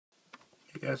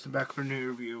Yes, I'm back for a new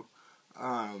review.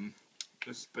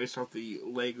 It's based off the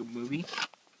Lego movie.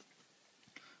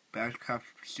 Bad Cops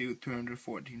Pursuit,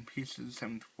 314 pieces,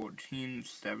 714,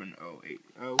 7080.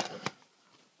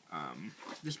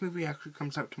 This movie actually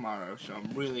comes out tomorrow, so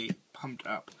I'm really pumped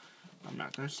up. I'm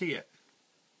not going to see it.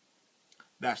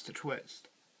 That's the twist.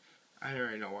 I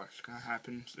already know what's going to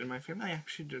happen, and my family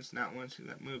actually does not want to see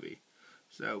that movie.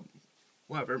 So,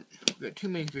 whatever. We got two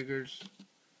main figures.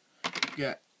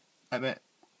 I bet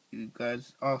you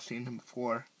guys all seen him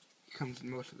before. He comes in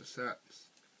most of the sets.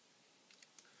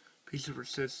 Piece of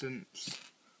Resistance,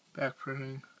 back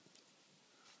printing.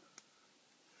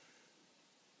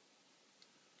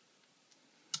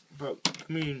 But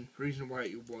the main reason why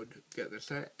you would get this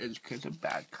set is because of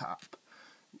Bad Cop.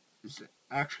 It's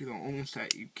actually the only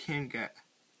set you can get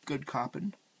good cop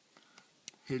in.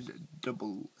 His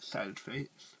double-sided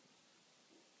face.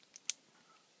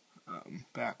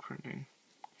 Back printing.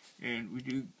 And we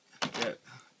do get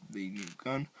the new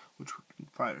gun, which we can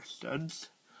fire studs.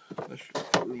 Let's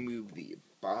remove the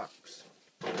box.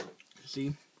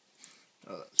 See?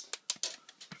 Let's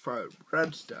fire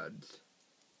red studs,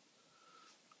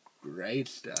 gray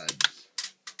studs,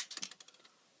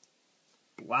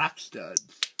 black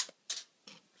studs,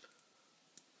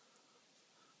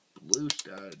 blue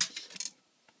studs,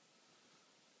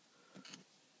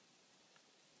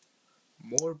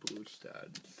 more blue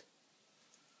studs,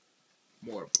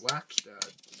 more black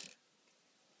studs.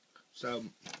 So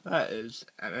that is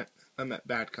I'm at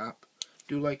Bad Cop.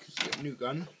 Do like his new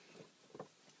gun.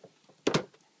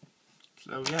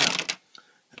 So yeah,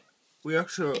 we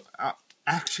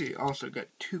actually also get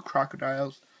two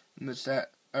crocodiles in the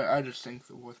set. I just think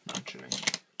they're worth mentioning.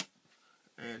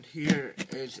 And here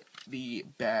is the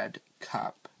Bad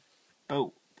Cop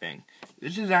boat thing.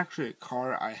 This is actually a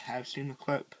car. I have seen the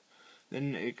clip.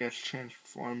 Then it gets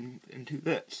transformed into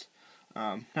this.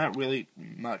 Not really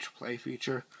much play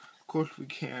feature. Of course, we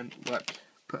can put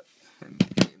him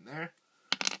in there.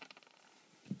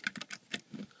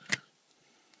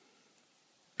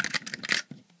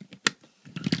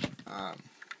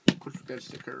 Of course, we got a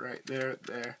sticker right there,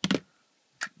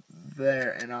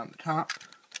 there, and on the top,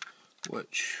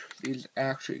 which these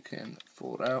actually can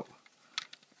fold out,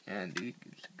 and these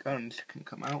guns can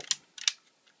come out.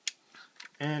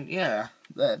 And yeah,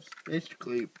 that's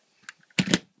basically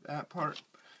that part.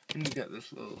 And you get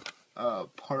this little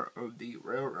part of the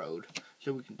railroad,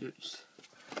 so we can just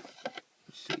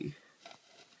see.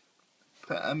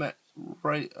 Put Emmett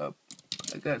right up,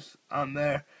 I guess, on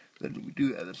there. Then we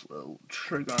do have this little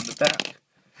trigger on the back,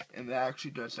 and that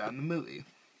actually does that in the movie.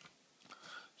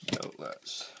 So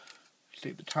let's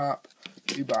see the top,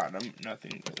 the bottom,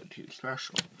 nothing really too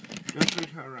special. Just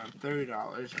retail around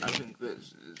 $30. I think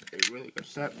this is a really good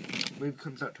set. The movie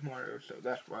comes out tomorrow, so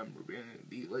that's why I'm reviewing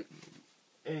the late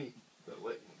movie. The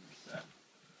late movie set.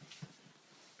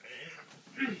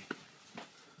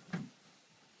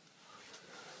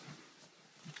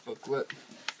 Booklet.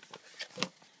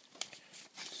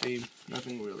 See,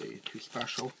 nothing really too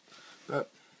special.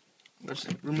 But let's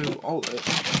remove all of it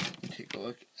and take a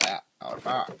look at our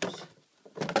box.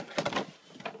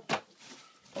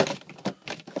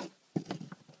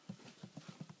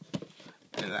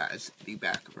 And that is the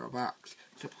back of our box.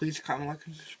 So please comment, like,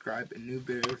 and subscribe, and new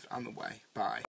videos on the way. Bye.